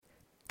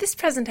This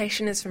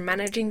presentation is from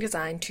Managing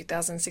Design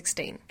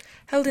 2016,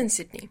 held in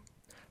Sydney.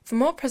 For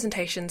more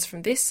presentations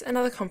from this and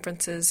other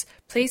conferences,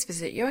 please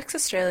visit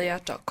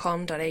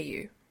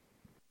uxaustralia.com.au.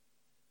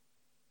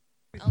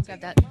 I'll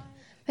grab that.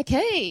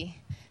 Okay.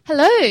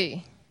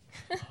 Hello.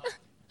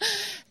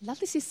 Love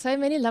to see so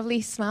many lovely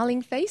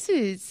smiling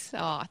faces.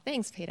 Oh,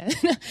 thanks, Peter.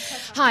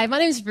 Hi, my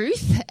name is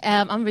Ruth.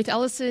 I'm Ruth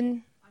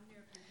Ellison.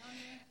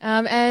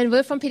 And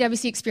we're from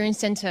PwC Experience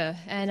Centre.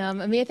 And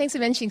Amir, thanks for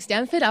mentioning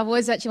Stanford. I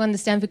was actually on the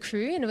Stanford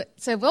crew. And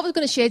so what we're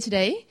going to share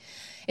today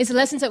is the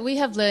lessons that we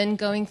have learned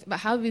going about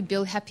how we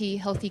build happy,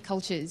 healthy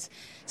cultures.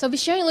 So I'll be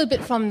sharing a little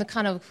bit from the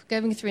kind of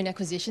going through an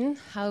acquisition,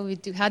 how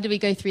do we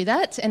go through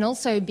that, and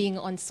also being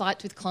on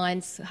site with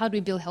clients, how do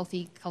we build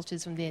healthy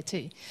cultures from there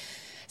too.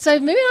 So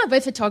Miri and I are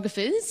both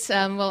photographers.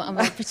 Well, I'm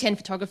a pretend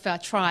photographer. I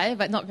try,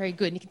 but not very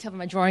good. You can tell by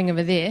my drawing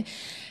over there.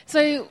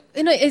 So,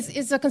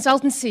 it's a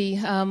consultancy.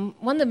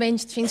 One of the main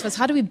things was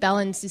how do we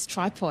balance this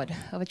tripod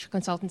of a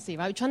consultancy,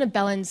 right? We're trying to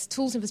balance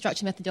tools,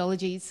 infrastructure,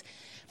 methodologies,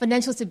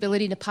 financial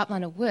stability in a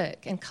pipeline of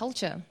work, and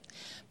culture.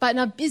 But in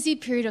a busy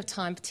period of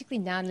time,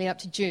 particularly now in the lead up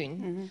to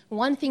June,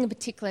 one thing in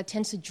particular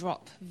tends to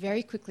drop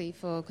very quickly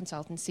for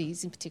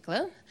consultancies in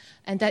particular,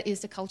 and that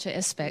is the culture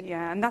aspect.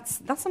 Yeah, and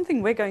that's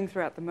something we're going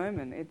through at the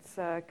moment. It's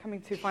coming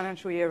to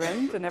financial year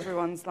end, and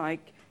everyone's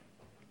like,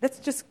 let's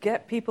just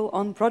get people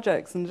on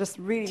projects and just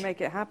really make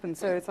it happen.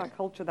 So it's our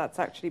culture that's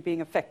actually being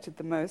affected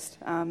the most.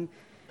 And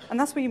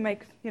that's where you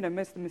make,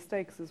 most of the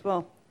mistakes as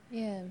well.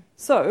 Yeah.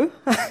 So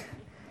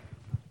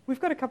we've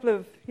got a couple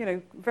of,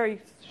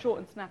 very short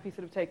and snappy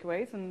sort of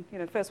takeaways. And,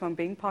 the first one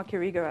being park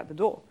your ego at the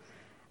door.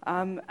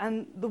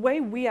 And the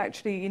way we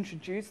actually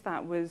introduced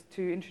that was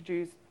to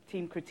introduce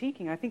team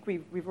critiquing. I think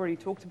we've already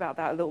talked about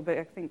that a little bit.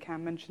 I think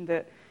Cam mentioned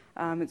it.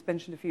 It's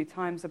mentioned a few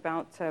times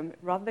about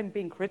rather than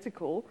being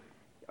critical,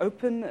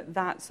 open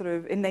that sort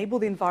of enable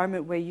the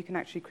environment where you can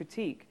actually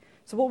critique.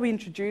 So what we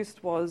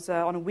introduced was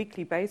on a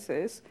weekly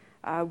basis,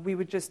 we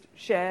would just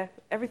share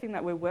everything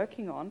that we're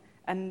working on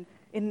and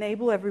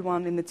enable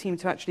everyone in the team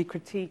to actually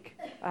critique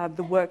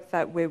the work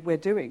that we're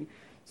doing.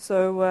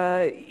 So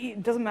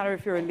it doesn't matter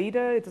if you're a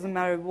leader, it doesn't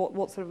matter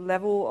what sort of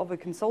level of a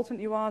consultant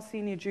you are,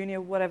 senior,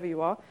 junior, whatever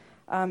you are.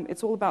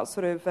 It's all about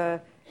sort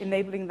of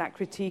enabling that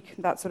critique,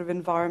 that sort of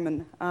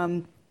environment.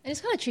 And it's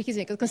kind of tricky,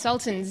 isn't it? Because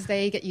consultants,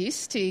 they get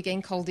used to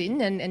getting called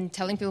in and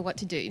telling people what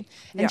to do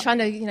and trying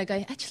to,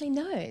 go, actually,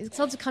 no.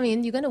 Consultants are coming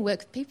in, you're going to work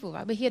with people,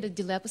 right? We're here to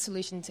develop a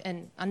solution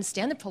and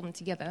understand the problem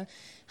together.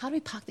 How do we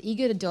park the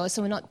ego at the door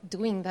so we're not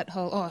doing that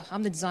whole,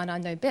 I'm the designer, I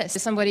know best?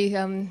 Somebody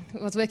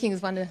was working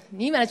with one of the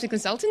new management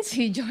consultants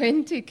who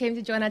came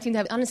to join our team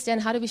to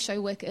understand how do we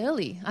show work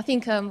early. I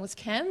think it was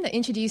Cam that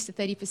introduced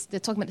the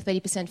talking about the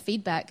 30%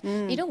 feedback.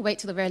 You don't wait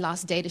till the very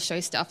last day to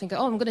show stuff and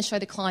go, I'm going to show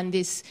the client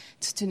this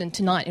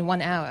tonight in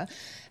 1 hour.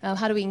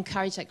 How do we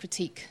encourage that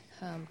critique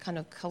kind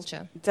of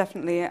culture?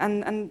 Definitely,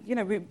 and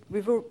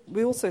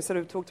we also sort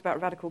of talked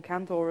about radical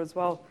candor as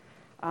well.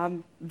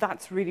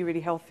 That's really, really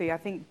healthy. I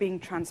think being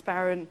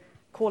transparent,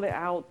 call it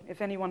out.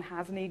 If anyone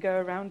has an ego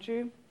around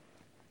you,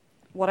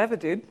 whatever,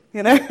 dude,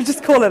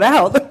 just call it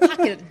out. Pack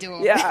it at the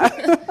door.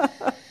 Yeah.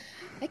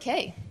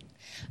 Okay.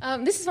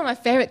 This is one of my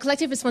favourite,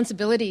 collective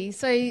responsibility.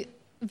 So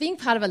being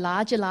part of a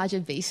larger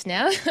beast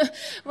now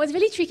was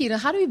really tricky.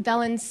 How do we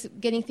balance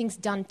getting things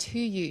done to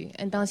you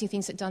and balancing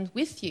things that are done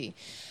with you?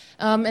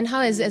 And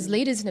how, as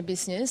leaders in a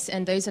business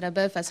and those that are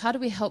above us, how do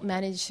we help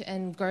manage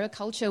and grow a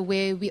culture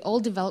where we all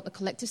develop a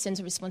collective sense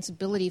of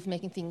responsibility for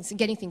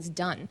getting things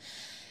done?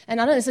 And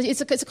I don't know,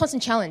 it's a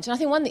constant challenge. And I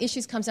think one of the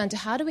issues comes down to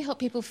how do we help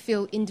people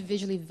feel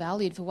individually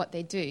valued for what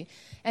they do?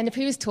 And the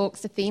previous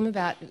talks, the theme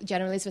about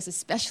generalists versus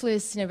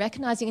specialists,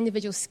 recognizing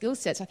individual skill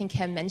sets, I think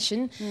Cam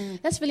mentioned,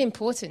 that's really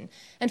important.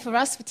 And for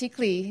us,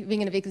 particularly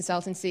being in a big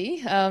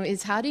consultancy,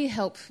 is how do you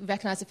help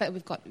recognize the fact that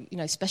we've got,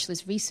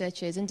 specialist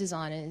researchers and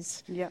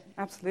designers? Yeah,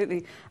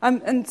 absolutely.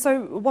 And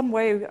so one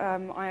way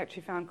I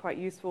actually found quite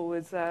useful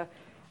was,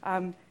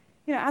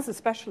 as a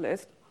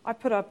specialist, I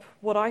put up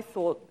what I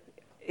thought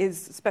is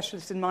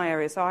specialist in my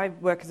area. So I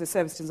work as a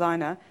service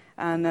designer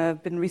and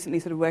I've been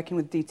recently sort of working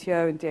with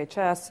DTO and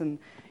DHS. And,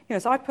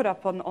 so I put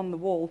up on the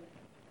wall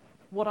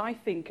what I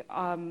think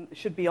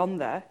should be on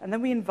there. And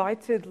then we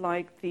invited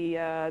like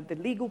the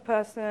legal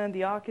person,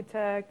 the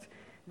architect,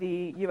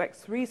 the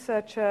UX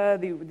researcher,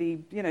 the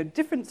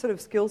different sort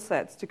of skill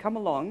sets to come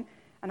along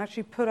and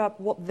actually put up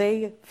what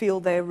they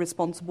feel they're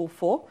responsible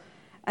for.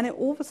 And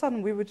all of a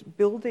sudden, we were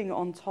building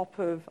on top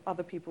of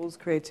other people's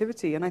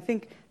creativity. And I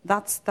think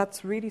that's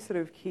really sort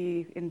of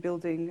key in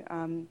building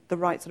the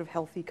right sort of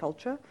healthy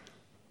culture.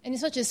 And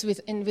it's not just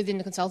within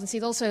the consultancy,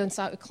 it's also on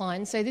site with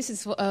clients. So this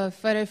is a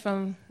photo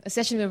from a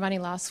session we were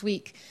running last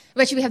week.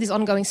 We have these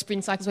ongoing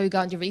sprint cycles where we go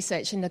out and do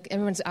research, and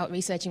everyone's out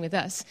researching with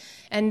us.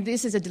 And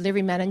this is a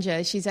delivery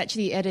manager. She's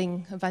actually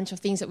adding a bunch of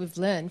things that we've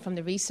learned from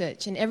the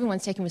research, and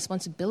everyone's taking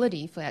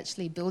responsibility for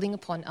actually building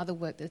upon other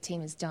work that the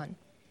team has done.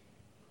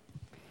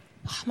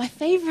 Oh, my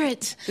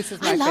favourite. This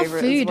is my I love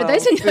favourite food. as well.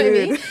 Those who know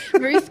me,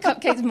 Food. Ruth,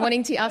 cupcakes,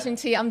 morning tea, afternoon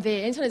tea, I'm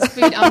there. Anytime there's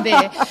food, I'm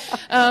there.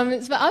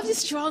 But I have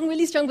this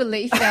really strong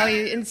belief,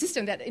 value, and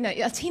system that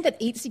a team that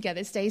eats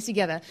together stays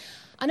together.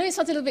 I know it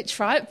sounds a little bit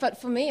trite,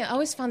 but for me, I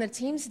always find that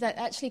teams that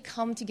actually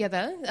come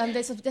together,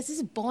 there's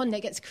this bond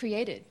that gets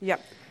created.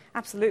 Yep,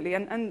 absolutely.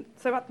 And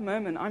so at the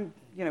moment, I'm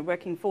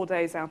working 4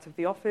 days out of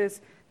the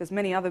office. There's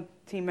many other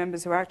team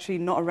members who are actually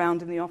not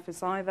around in the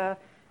office either.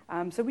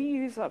 So we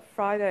use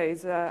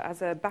Fridays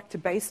as a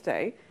back-to-base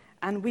day,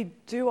 and we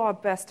do our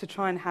best to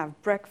try and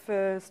have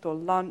breakfast or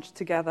lunch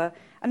together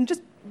and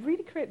just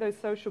really create those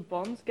social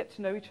bonds, get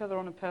to know each other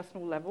on a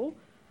personal level,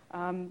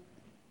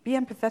 be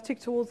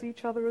empathetic towards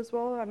each other as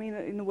well. I mean,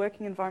 in the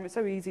working environment, it's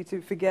so easy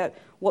to forget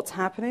what's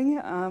happening,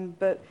 and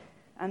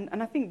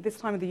I think this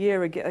time of the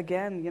year,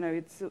 again,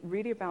 it's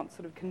really about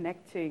sort of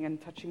connecting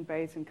and touching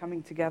base and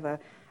coming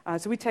together.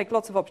 So we take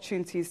lots of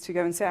opportunities to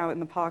go and sit out in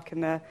the park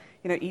and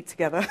eat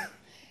together.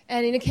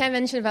 And Cam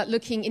mentioned about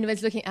looking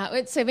inwards, looking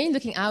outwards. So when you're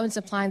looking outwards,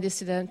 applying this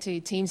to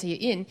teams that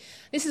you're in,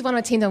 this is one of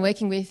my teams I'm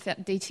working with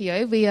at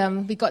DTO.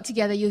 We got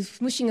together, you're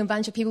mushing a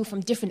bunch of people from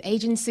different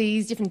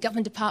agencies, different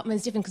government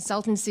departments, different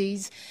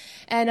consultancies.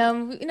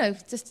 And,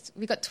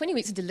 we got 20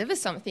 weeks to deliver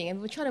something, and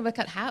we're trying to work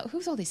out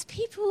who's all these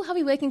people, how are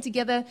we working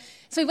together?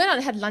 So we went out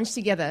and had lunch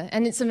together,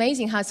 and it's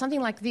amazing how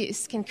something like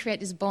this can create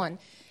this bond.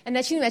 And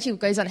actually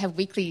goes out and have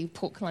weekly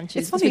pork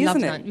lunches. It's funny,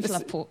 isn't it? We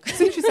love pork. As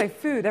soon as you say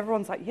food,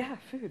 everyone's like, yeah,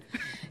 food.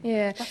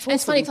 Yeah. That's awesome. And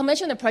it's funny, I'm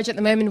actually on a project at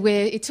the moment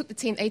where it took the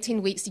team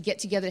 18 weeks to get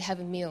together to have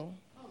a meal.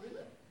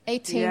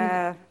 18.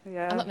 Yeah.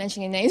 I'm not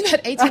mentioning names, but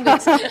 18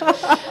 weeks. You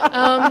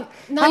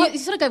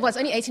sort of go, well, it's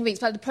only 18 weeks,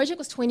 but the project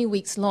was 20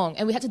 weeks long,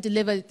 and we had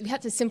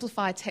to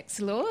simplify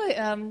tax law.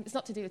 It's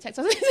not to do with tax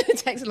law,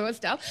 it's tax law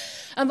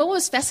stuff. But what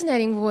was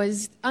fascinating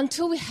was,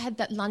 until we had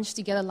that lunch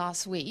together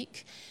last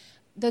week,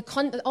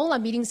 all our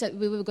meetings that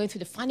we were going through,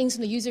 the findings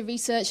from the user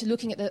research,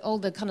 looking at all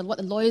the kind of what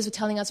the lawyers were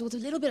telling us, there was a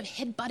little bit of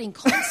head-butting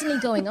constantly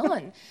going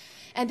on.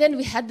 And then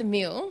we had the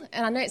meal,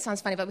 and I know it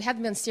sounds funny, but we had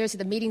the meal, and seriously,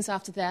 the meetings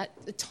after that,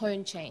 the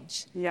tone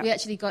changed. Yeah. We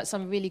actually got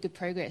some really good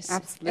progress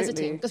as a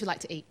team, because we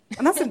like to eat.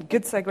 And that's a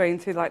good segue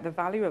into the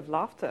value of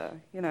laughter.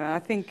 I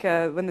think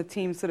when the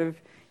team sort of,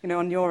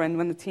 on your end,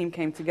 when the team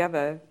came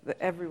together, that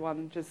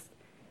everyone just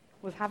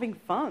was having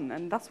fun,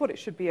 and that's what it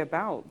should be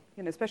about.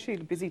 Especially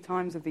the busy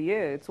times of the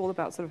year, it's all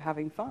about sort of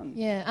having fun.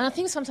 Yeah, and I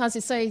think sometimes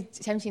it's so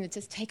tempting to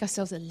just take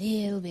ourselves a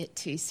little bit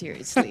too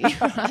seriously,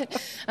 right?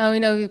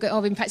 We've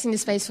been practicing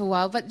this space for a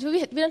while, but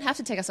we don't have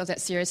to take ourselves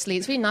that seriously.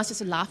 It's really nice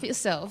just to laugh at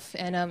yourself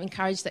and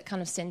encourage that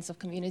kind of sense of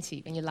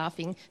community when you're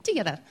laughing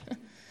together.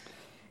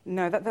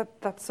 No,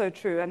 that's so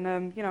true. And,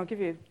 I'll give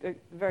you a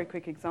very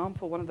quick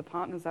example. One of the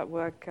partners at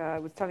work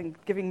was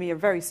giving me a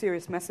very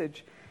serious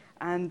message.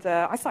 And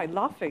I started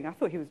laughing. I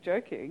thought he was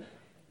joking.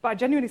 But I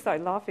genuinely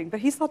started laughing. But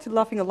he started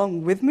laughing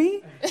along with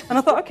me. And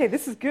I thought, okay,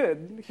 this is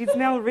good. He's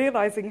now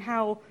realizing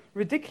how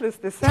ridiculous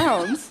this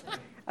sounds.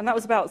 And that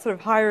was about sort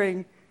of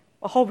hiring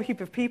a whole heap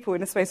of people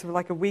in a space of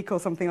a week or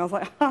something. I was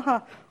like,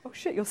 haha, oh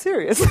shit, you're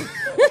serious.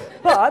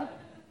 But,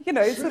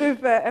 it sort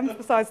of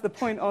emphasized the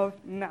point of,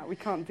 no, we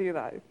can't do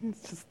that.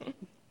 It's just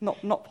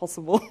not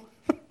possible.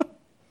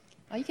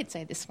 Oh, you could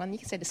say this one. You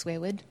could say the swear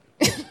word.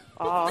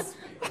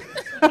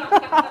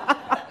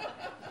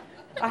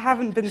 I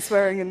haven't been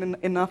swearing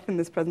enough in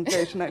this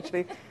presentation,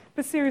 actually.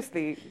 But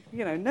seriously,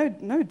 no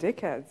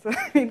dickheads.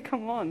 I mean,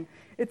 come on.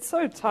 It's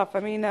so tough.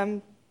 I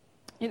mean,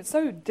 it's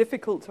so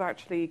difficult to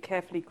actually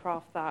carefully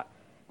craft that,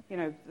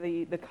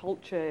 the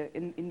culture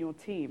in your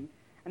team.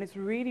 And it's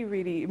really,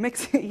 really, it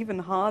makes it even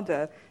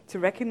harder to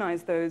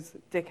recognize those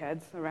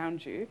dickheads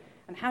around you.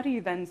 And how do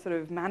you then sort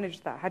of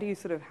manage that? How do you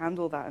sort of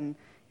handle that? And,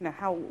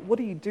 what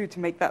do you do to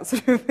make that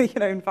sort of,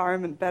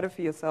 environment better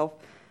for yourself?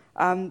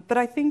 But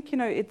I think,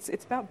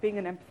 it's about being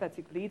an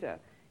empathetic leader.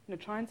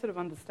 Try and sort of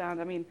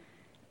understand. I mean,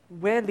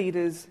 we're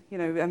leaders,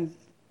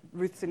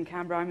 Ruth's in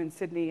Canberra, I'm in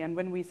Sydney, and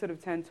when we sort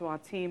of turn to our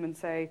team and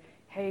say,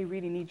 hey,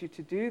 really need you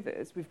to do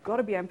this, we've got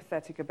to be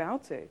empathetic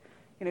about it.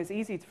 It's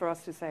easy for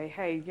us to say,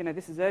 hey,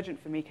 this is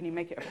urgent for me, can you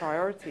make it a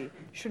priority? It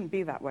shouldn't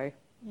be that way.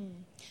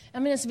 I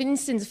mean, there's been a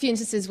few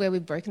instances where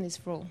we've broken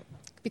this rule,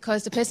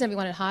 because the person that we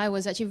wanted to hire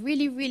was actually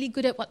really, really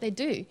good at what they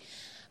do.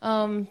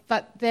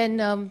 But then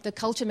the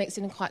culture makes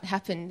it didn't quite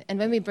happen. And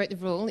when we broke the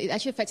rule, it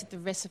actually affected the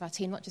rest of our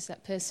team, not just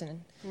that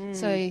person.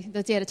 So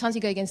the times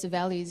you go against the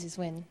values is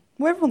when...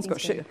 Well, everyone's got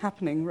shit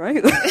happening,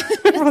 right?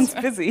 Everyone's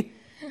busy.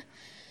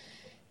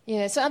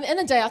 Yeah, so at the end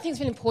of the day, I think it's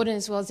really important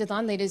as well as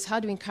design leaders,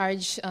 how to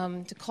encourage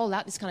to call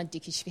out this kind of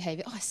dickish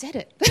behaviour. Oh, I said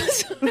it.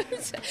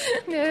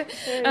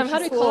 How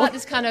do we call out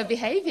this kind of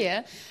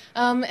behaviour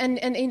and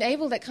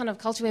enable that kind of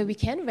culture where we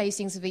can raise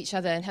things with each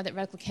other and have that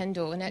radical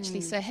candor and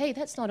actually say, hey,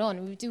 that's not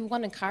on. We do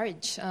want to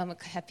encourage a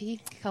happy,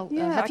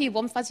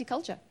 warm, fuzzy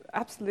culture.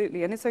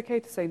 Absolutely, and it's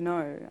okay to say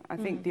no. I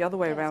think the other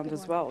way around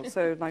as well.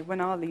 So when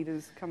our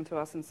leaders come to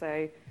us and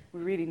say, we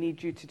really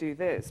need you to do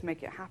this,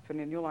 make it happen,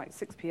 and you're like,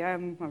 6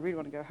 p.m, I really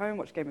want to go home,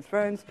 watch Game of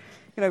Thrones,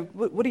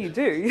 what do?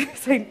 You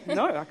say,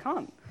 no, I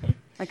can't.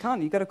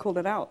 You've got to call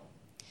it out.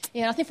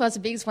 Yeah, I think for us the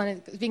biggest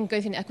one, being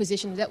going through an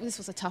acquisition, this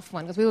was a tough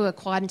one because we were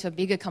acquired into a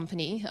bigger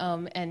company,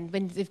 and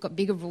when they've got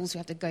bigger rules, we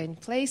have to go in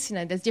place.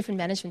 There's different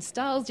management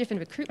styles,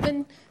 different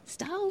recruitment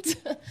styles.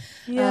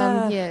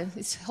 Yeah,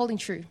 it's holding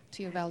true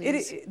to your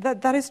values.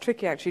 That is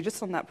tricky, actually.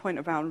 Just on that point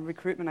about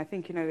recruitment, I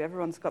think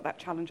everyone's got that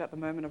challenge at the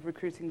moment of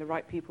recruiting the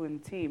right people in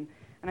the team.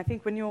 And I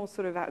think when you're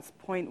sort of at this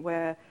point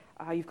where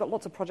you've got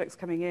lots of projects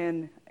coming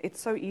in, it's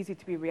so easy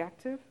to be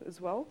reactive as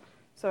well.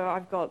 So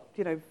I've got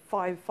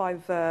five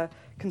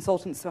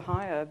consultants to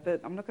hire,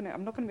 but I'm not going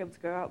to be able to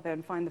go out there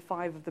and find the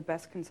 5 of the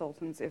best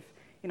consultants if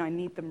I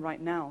need them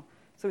right now.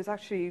 So it's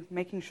actually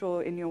making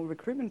sure in your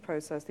recruitment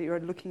process that you're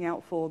looking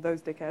out for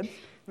those dickheads,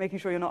 making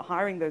sure you're not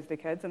hiring those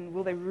dickheads, and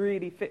will they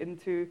really fit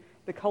into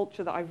the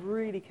culture that I've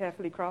really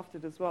carefully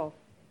crafted as well.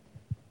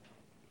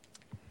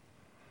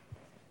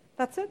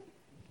 That's it.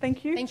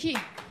 Thank you. Thank you.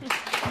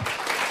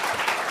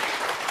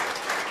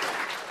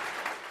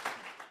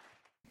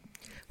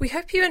 We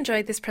hope you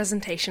enjoyed this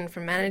presentation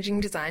from Managing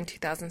Design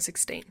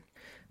 2016.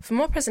 For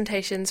more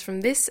presentations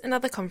from this and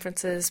other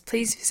conferences,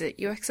 please visit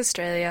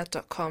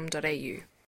uxaustralia.com.au.